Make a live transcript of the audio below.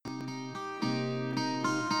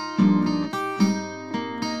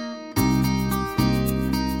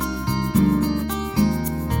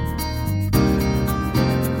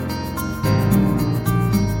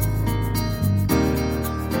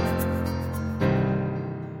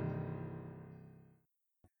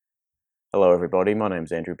Hello everybody, my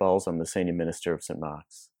name's Andrew Bowles. I'm the Senior Minister of St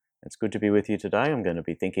Mark's. It's good to be with you today. I'm going to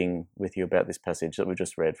be thinking with you about this passage that we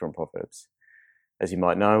just read from Proverbs. As you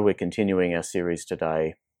might know, we're continuing our series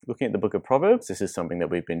today looking at the book of Proverbs. This is something that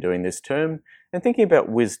we've been doing this term, and thinking about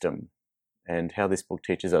wisdom and how this book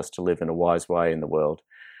teaches us to live in a wise way in the world.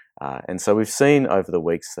 And so we've seen over the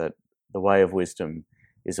weeks that the way of wisdom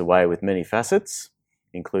is a way with many facets,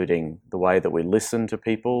 including the way that we listen to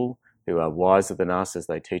people who are wiser than us as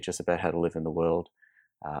they teach us about how to live in the world,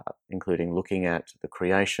 including looking at the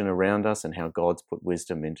creation around us and how God's put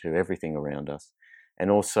wisdom into everything around us. And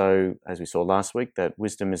also, as we saw last week, that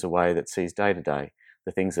wisdom is a way that sees day to day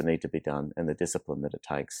the things that need to be done and the discipline that it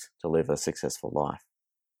takes to live a successful life.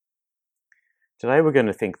 Today we're going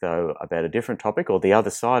to think, though, about a different topic, or the other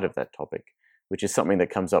side of that topic, which is something that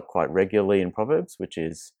comes up quite regularly in Proverbs, which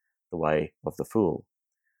is the way of the fool.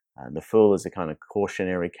 And the fool is a kind of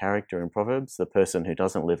cautionary character in Proverbs, the person who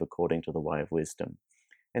doesn't live according to the way of wisdom.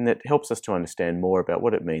 And that helps us to understand more about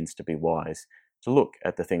what it means to be wise, to look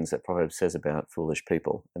at the things that Proverbs says about foolish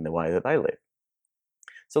people and the way that they live.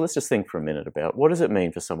 So let's just think for a minute about what does it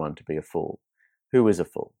mean for someone to be a fool? Who is a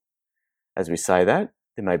fool? As we say that,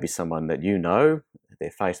 there may be someone that you know,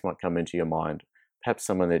 their face might come into your mind, perhaps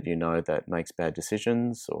someone that you know that makes bad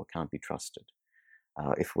decisions or can't be trusted.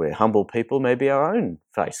 If we're humble people, maybe our own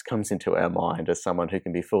face comes into our mind as someone who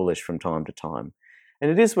can be foolish from time to time. And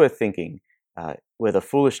it is worth thinking whether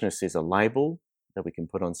foolishness is a label that we can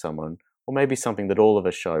put on someone, or maybe something that all of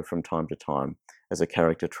us show from time to time as a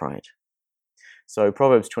character trait. So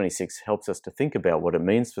Proverbs 26 helps us to think about what it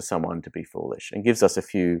means for someone to be foolish, and gives us a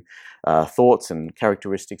few thoughts and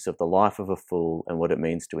characteristics of the life of a fool and what it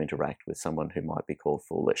means to interact with someone who might be called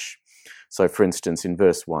foolish. So for instance, in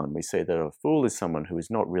verse 1, we see that a fool is someone who is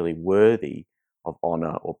not really worthy of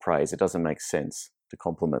honour or praise. It doesn't make sense to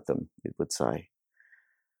compliment them, it would say.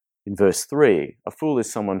 In verse 3, a fool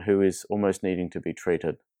is someone who is almost needing to be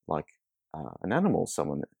treated like an animal,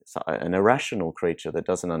 an irrational creature that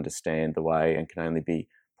doesn't understand the way and can only be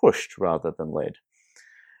pushed rather than led.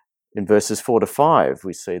 In verses 4 to 5,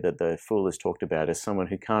 we see that the fool is talked about as someone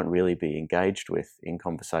who can't really be engaged with in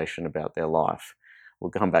conversation about their life.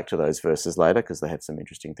 We'll come back to those verses later because they have some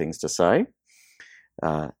interesting things to say.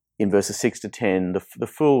 In verses 6 to 10, the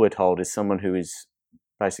fool, we're told, is someone who is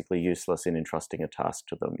basically useless in entrusting a task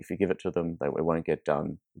to them. If you give it to them, it won't get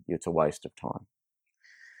done. It's a waste of time.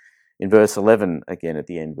 In verse 11, again at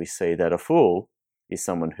the end, we see that a fool is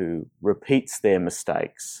someone who repeats their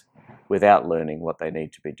mistakes without learning what they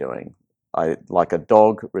need to be doing. Like a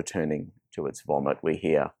dog returning to its vomit, we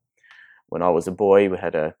hear. When I was a boy, we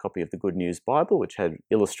had a copy of the Good News Bible, which had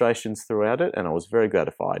illustrations throughout it, and I was very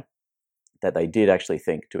gratified that they did actually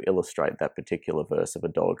think to illustrate that particular verse of a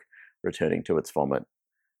dog returning to its vomit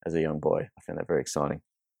as a young boy. I found that very exciting.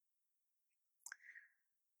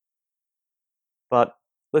 But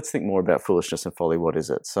let's think more about foolishness and folly. What is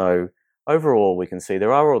it? So overall, we can see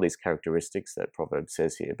there are all these characteristics that Proverbs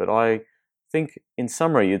says here, but I think in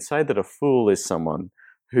summary, you'd say that a fool is someone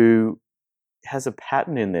who has a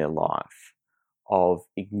pattern in their life of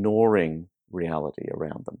ignoring reality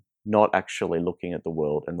around them, not actually looking at the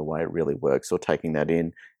world and the way it really works, or taking that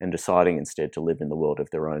in and deciding instead to live in the world of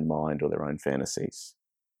their own mind or their own fantasies.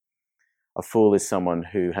 A fool is someone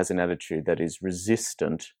who has an attitude that is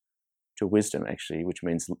resistant to wisdom, actually, which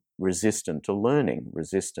means resistant to learning,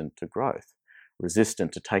 resistant to growth,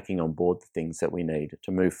 resistant to taking on board the things that we need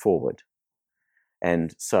to move forward.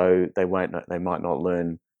 And so they might not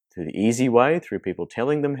learn through the easy way, through people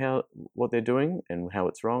telling them what they're doing and how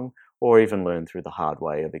it's wrong, or even learn through the hard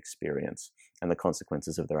way of experience and the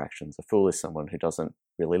consequences of their actions. A fool is someone who doesn't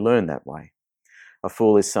really learn that way. A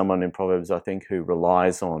fool is someone in Proverbs, I think, who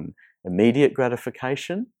relies on immediate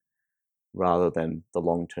gratification rather than the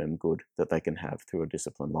long-term good that they can have through a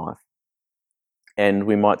disciplined life. And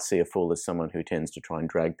we might see a fool as someone who tends to try and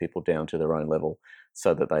drag people down to their own level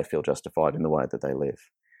so that they feel justified in the way that they live.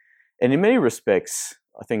 And in many respects,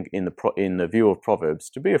 I think in the view of Proverbs,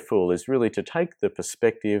 to be a fool is really to take the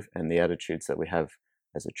perspective and the attitudes that we have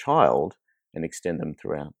as a child and extend them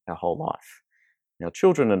throughout our whole life. Now,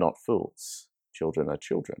 children are not fools. Children are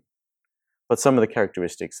children. But some of the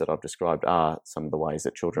characteristics that I've described are some of the ways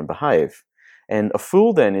that children behave. And a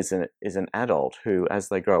fool then is an adult who, as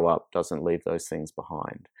they grow up, doesn't leave those things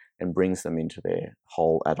behind and brings them into their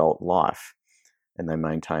whole adult life, and they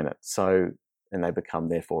maintain it. And they become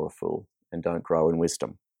therefore a fool and don't grow in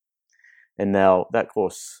wisdom. And now that, of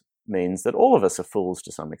course, means that all of us are fools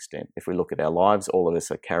to some extent. If we look at our lives, all of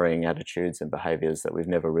us are carrying attitudes and behaviours that we've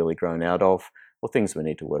never really grown out of, or things we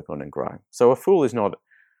need to work on and grow. So a fool is not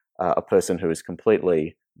a person who is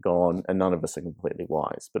completely gone, and none of us are completely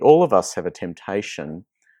wise. But all of us have a temptation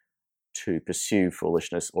to pursue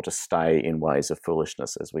foolishness or to stay in ways of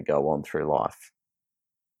foolishness as we go on through life.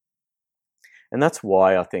 And that's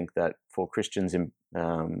why I think that for Christians in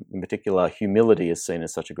particular, humility is seen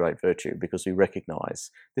as such a great virtue, because we recognise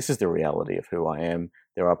this is the reality of who I am.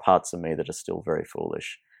 There are parts of me that are still very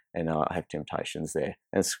foolish, and I have temptations there.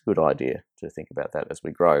 And it's a good idea to think about that as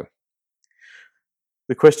we grow.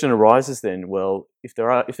 The question arises then, well, if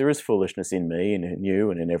there is foolishness in me and in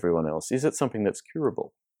you and in everyone else, is it something that's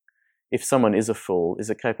curable? If someone is a fool, is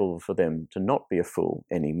it capable for them to not be a fool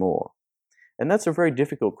anymore? And that's a very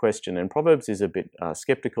difficult question, and Proverbs is a bit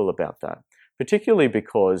skeptical about that, particularly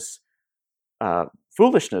because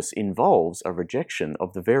foolishness involves a rejection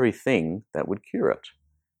of the very thing that would cure it.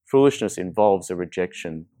 Foolishness involves a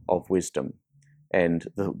rejection of wisdom and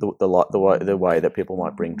the way that people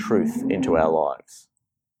might bring truth into our lives.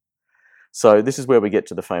 So this is where we get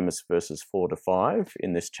to the famous verses 4 to 5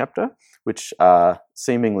 in this chapter, which are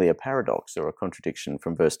seemingly a paradox or a contradiction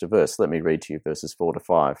from verse to verse. Let me read to you verses 4 to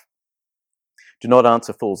 5. Do not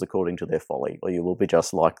answer fools according to their folly, or you will be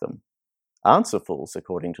just like them. Answer fools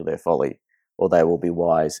according to their folly, or they will be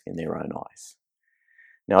wise in their own eyes.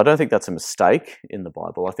 Now, I don't think that's a mistake in the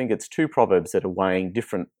Bible. I think it's two proverbs that are weighing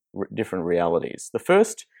different realities. The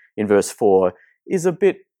first, in verse 4, is a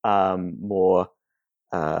bit more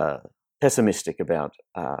pessimistic about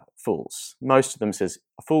fools. Most of them says,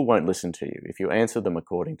 a fool won't listen to you. If you answer them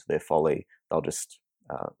according to their folly, they'll just...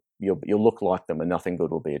 You'll look like them and nothing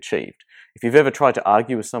good will be achieved. If you've ever tried to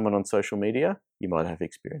argue with someone on social media, you might have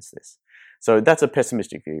experienced this. So that's a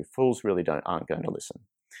pessimistic view. Fools really aren't going to listen.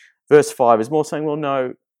 Verse 5 is more saying, well,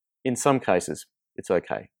 no, in some cases, it's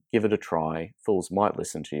okay. Give it a try. Fools might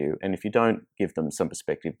listen to you. And if you don't give them some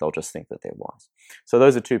perspective, they'll just think that they're wise. So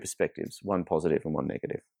those are two perspectives, one positive and one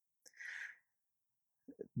negative.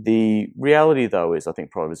 The reality, though, is I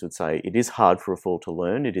think Proverbs would say it is hard for a fool to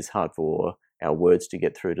learn. It is hard for our words to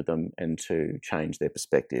get through to them and to change their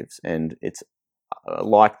perspectives. And it's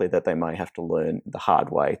likely that they may have to learn the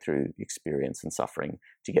hard way through experience and suffering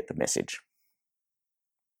to get the message.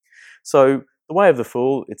 So the way of the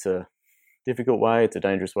fool, it's a difficult way, it's a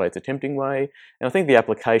dangerous way, it's a tempting way. And I think the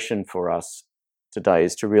application for us today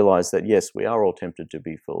is to realise that, yes, we are all tempted to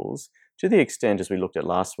be fools, to the extent, as we looked at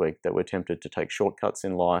last week, that we're tempted to take shortcuts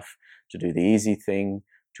in life, to do the easy thing,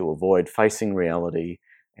 to avoid facing reality,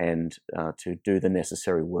 and to do the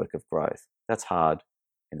necessary work of growth. That's hard,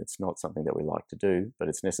 and it's not something that we like to do, but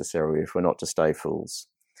it's necessary if we're not to stay fools.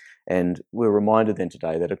 And we're reminded then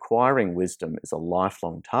today that acquiring wisdom is a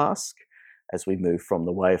lifelong task as we move from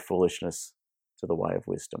the way of foolishness to the way of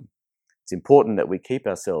wisdom. It's important that we keep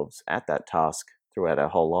ourselves at that task throughout our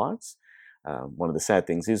whole lives. One of the sad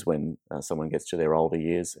things is when someone gets to their older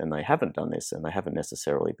years and they haven't done this and they haven't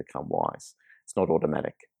necessarily become wise. It's not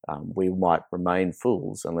automatic. We might remain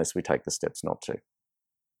fools unless we take the steps not to.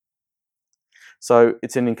 So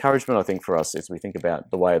it's an encouragement, I think, for us as we think about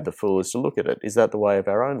the way of the fool is to look at it. Is that the way of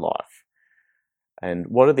our own life? And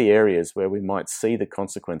what are the areas where we might see the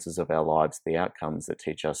consequences of our lives, the outcomes that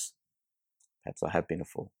teach us, perhaps I have been a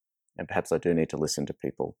fool, and perhaps I do need to listen to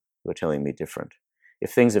people who are telling me different.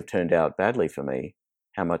 If things have turned out badly for me,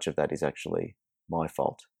 how much of that is actually my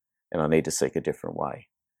fault? And I need to seek a different way.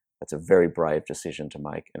 That's a very brave decision to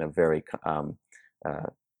make and a very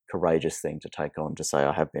courageous thing to take on, to say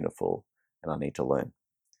I have been a fool and I need to learn.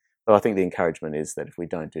 But I think the encouragement is that if we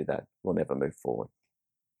don't do that, we'll never move forward.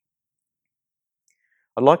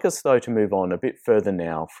 I'd like us, though, to move on a bit further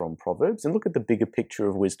now from Proverbs and look at the bigger picture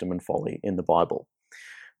of wisdom and folly in the Bible.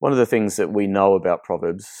 One of the things that we know about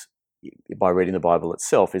Proverbs by reading the Bible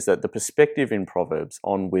itself is that the perspective in Proverbs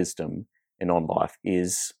on wisdom and on life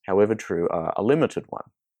is, however true, a limited one,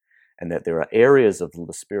 and that there are areas of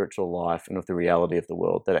the spiritual life and of the reality of the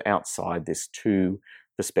world that are outside this two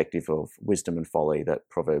perspective of wisdom and folly that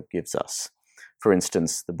Proverb gives us. For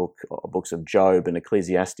instance, the books of Job and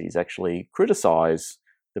Ecclesiastes actually criticize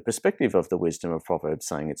the perspective of the wisdom of Proverbs,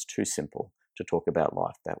 saying it's too simple to talk about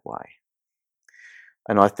life that way.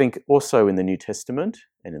 And I think also in the New Testament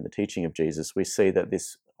and in the teaching of Jesus, we see that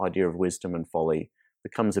this idea of wisdom and folly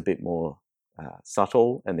becomes a bit more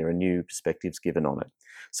subtle, and there are new perspectives given on it.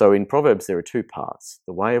 So in Proverbs, there are two parts,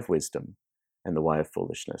 the way of wisdom and the way of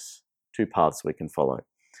foolishness, two paths we can follow.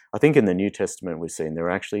 I think in the New Testament, we've seen there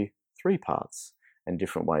are actually three parts and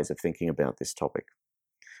different ways of thinking about this topic.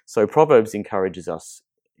 So Proverbs encourages us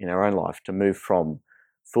in our own life to move from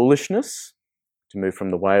foolishness, to move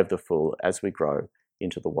from the way of the fool as we grow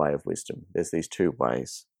into the way of wisdom. There's these two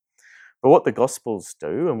ways. But what the Gospels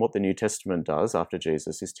do and what the New Testament does after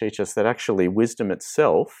Jesus is teach us that actually wisdom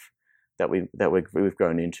itself, that we've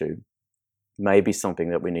grown into may be something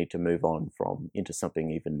that we need to move on from into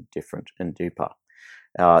something even different and deeper.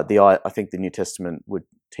 I think the New Testament would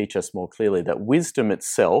teach us more clearly that wisdom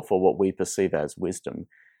itself, or what we perceive as wisdom,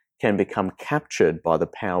 can become captured by the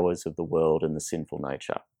powers of the world and the sinful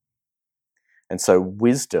nature. And so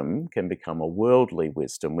wisdom can become a worldly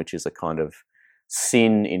wisdom, which is a kind of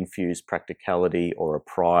sin-infused practicality or a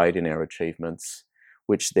pride in our achievements,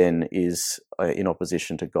 which then is in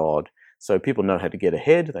opposition to God. So people know how to get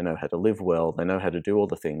ahead, they know how to live well, they know how to do all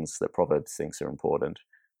the things that Proverbs thinks are important,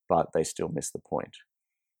 but they still miss the point.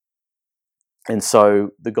 And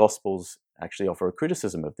so the Gospels actually offer a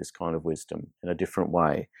criticism of this kind of wisdom in a different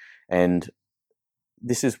way. And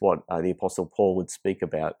this is what the Apostle Paul would speak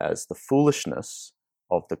about as the foolishness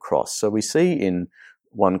of the cross. So we see in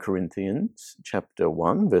 1 Corinthians chapter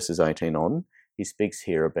 1, verses 18 on, he speaks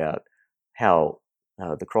here about how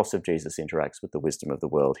the cross of Jesus interacts with the wisdom of the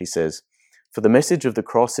world. He says, "For the message of the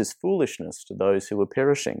cross is foolishness to those who are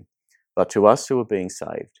perishing, but to us who are being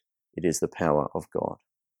saved, it is the power of God.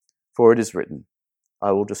 For it is written,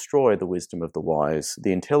 I will destroy the wisdom of the wise,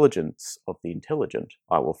 the intelligence of the intelligent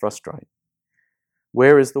I will frustrate.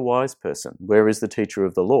 Where is the wise person? Where is the teacher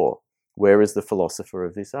of the law? Where is the philosopher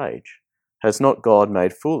of this age? Has not God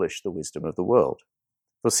made foolish the wisdom of the world?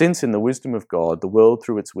 For since in the wisdom of God, the world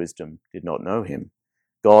through its wisdom did not know him,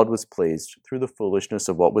 God was pleased through the foolishness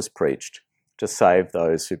of what was preached to save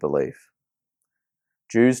those who believe.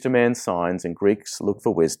 Jews demand signs and Greeks look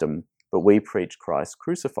for wisdom, but we preach Christ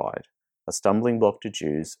crucified, a stumbling block to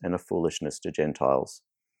Jews and a foolishness to Gentiles.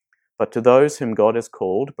 But to those whom God has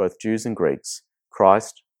called, both Jews and Greeks,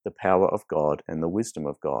 Christ, the power of God and the wisdom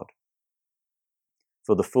of God.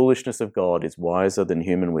 For the foolishness of God is wiser than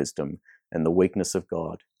human wisdom, and the weakness of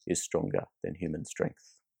God is stronger than human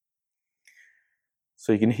strength."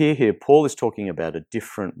 So you can hear here, Paul is talking about a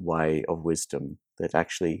different way of wisdom that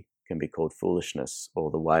actually can be called foolishness, or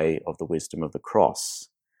the way of the wisdom of the cross.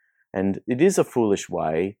 And it is a foolish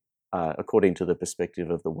way, according to the perspective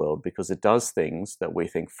of the world, because it does things that we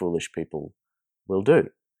think foolish people will do.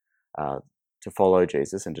 To follow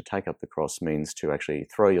Jesus and to take up the cross means to actually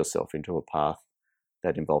throw yourself into a path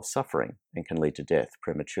that involves suffering and can lead to death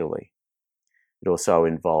prematurely. It also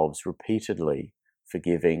involves repeatedly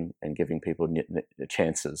forgiving and giving people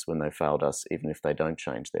chances when they failed us, even if they don't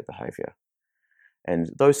change their behaviour.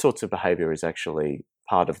 And those sorts of behaviour is actually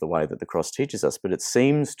part of the way that the cross teaches us, but it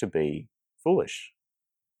seems to be foolish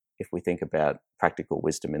if we think about practical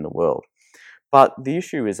wisdom in the world. But the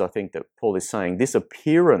issue is, I think, that Paul is saying this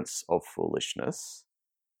appearance of foolishness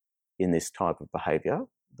in this type of behaviour,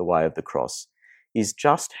 the way of the cross, is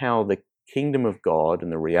just how the kingdom of God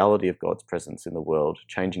and the reality of God's presence in the world,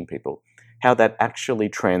 changing people, how that actually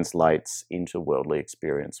translates into worldly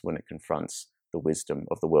experience when it confronts the wisdom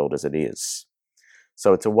of the world as it is.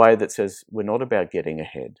 So it's a way that says we're not about getting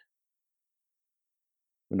ahead.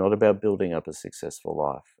 We're not about building up a successful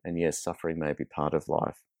life. And yes, suffering may be part of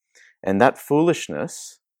life. And that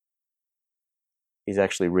foolishness is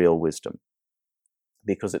actually real wisdom,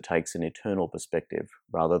 because it takes an eternal perspective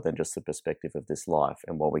rather than just the perspective of this life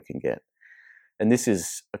and what we can get. And this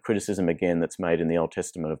is a criticism, again, that's made in the Old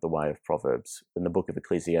Testament of the way of Proverbs. In the book of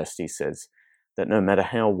Ecclesiastes says that no matter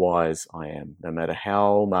how wise I am, no matter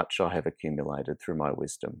how much I have accumulated through my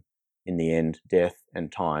wisdom, in the end, death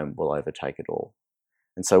and time will overtake it all.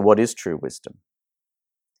 And so what is true wisdom?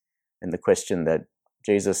 And the question that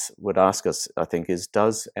Jesus would ask us, I think, is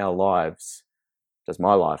does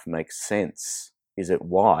my life make sense? Is it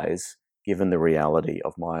wise, given the reality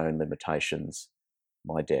of my own limitations,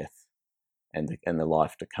 my death, and the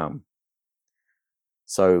life to come?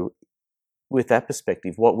 So with that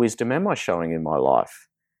perspective, what wisdom am I showing in my life?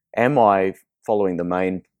 Am I following the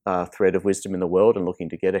main thread of wisdom in the world and looking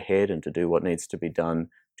to get ahead and to do what needs to be done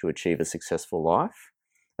to achieve a successful life,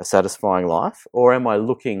 a satisfying life? Or am I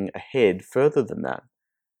looking ahead further than that,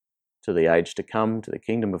 to the age to come, to the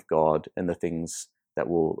kingdom of God, and the things that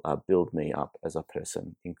will build me up as a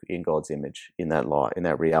person in God's image, in that light, in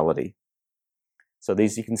that reality? So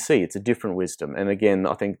these, you can see, it's a different wisdom. And again,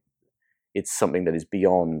 I think it's something that is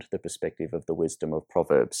beyond the perspective of the wisdom of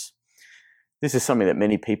Proverbs. This is something that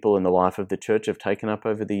many people in the life of the church have taken up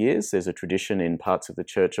over the years. There's a tradition in parts of the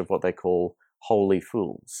church of what they call holy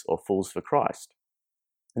fools, or fools for Christ.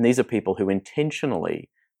 And these are people who intentionally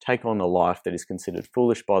take on a life that is considered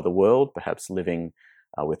foolish by the world, perhaps living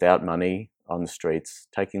without money on the streets,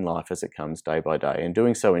 taking life as it comes day by day, and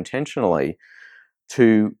doing so intentionally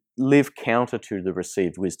to live counter to the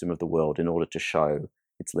received wisdom of the world in order to show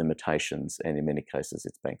its limitations and, in many cases,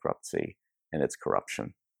 its bankruptcy and its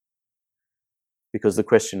corruption. Because the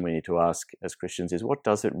question we need to ask as Christians is, what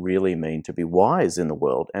does it really mean to be wise in the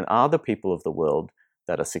world? And are the people of the world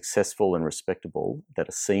that are successful and respectable, that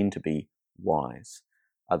are seen to be wise,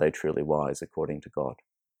 are they truly wise according to God?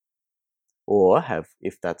 Or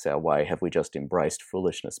if that's our way, have we just embraced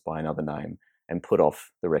foolishness by another name and put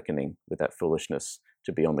off the reckoning with that foolishness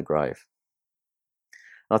to be on the grave?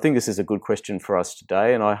 I think this is a good question for us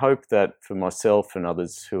today, and I hope that for myself and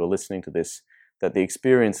others who are listening to this, that the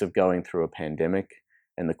experience of going through a pandemic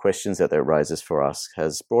and the questions that raises for us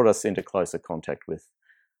has brought us into closer contact with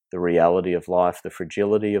the reality of life, the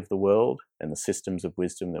fragility of the world, and the systems of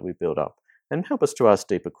wisdom that we build up, and help us to ask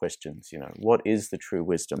deeper questions. What is the true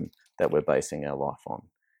wisdom that we're basing our life on?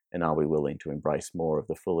 And are we willing to embrace more of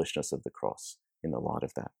the foolishness of the cross in the light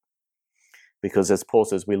of that? Because as Paul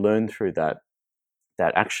says, we learn through that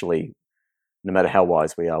actually, no matter how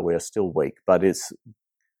wise we are still weak, but it's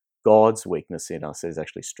God's weakness in us is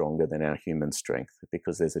actually stronger than our human strength,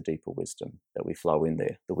 because there's a deeper wisdom that we flow in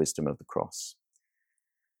there, the wisdom of the cross.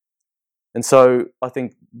 And so I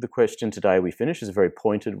think the question today we finish is a very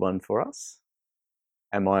pointed one for us.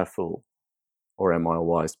 Am I a fool, or am I a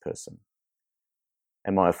wise person?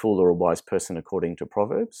 Am I a fool or a wise person according to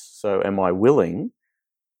Proverbs? So am I willing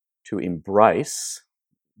to embrace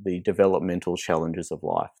the developmental challenges of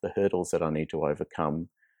life, the hurdles that I need to overcome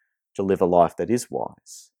to live a life that is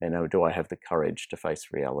wise? And do I have the courage to face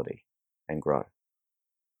reality and grow?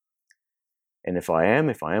 And if I am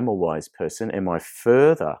a wise person, am I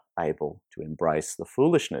further able to embrace the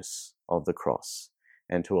foolishness of the cross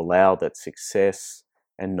and to allow that success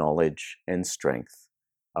and knowledge and strength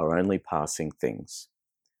are only passing things,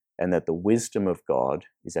 and that the wisdom of God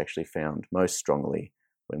is actually found most strongly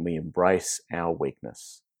when we embrace our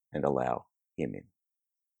weakness and allow Him in?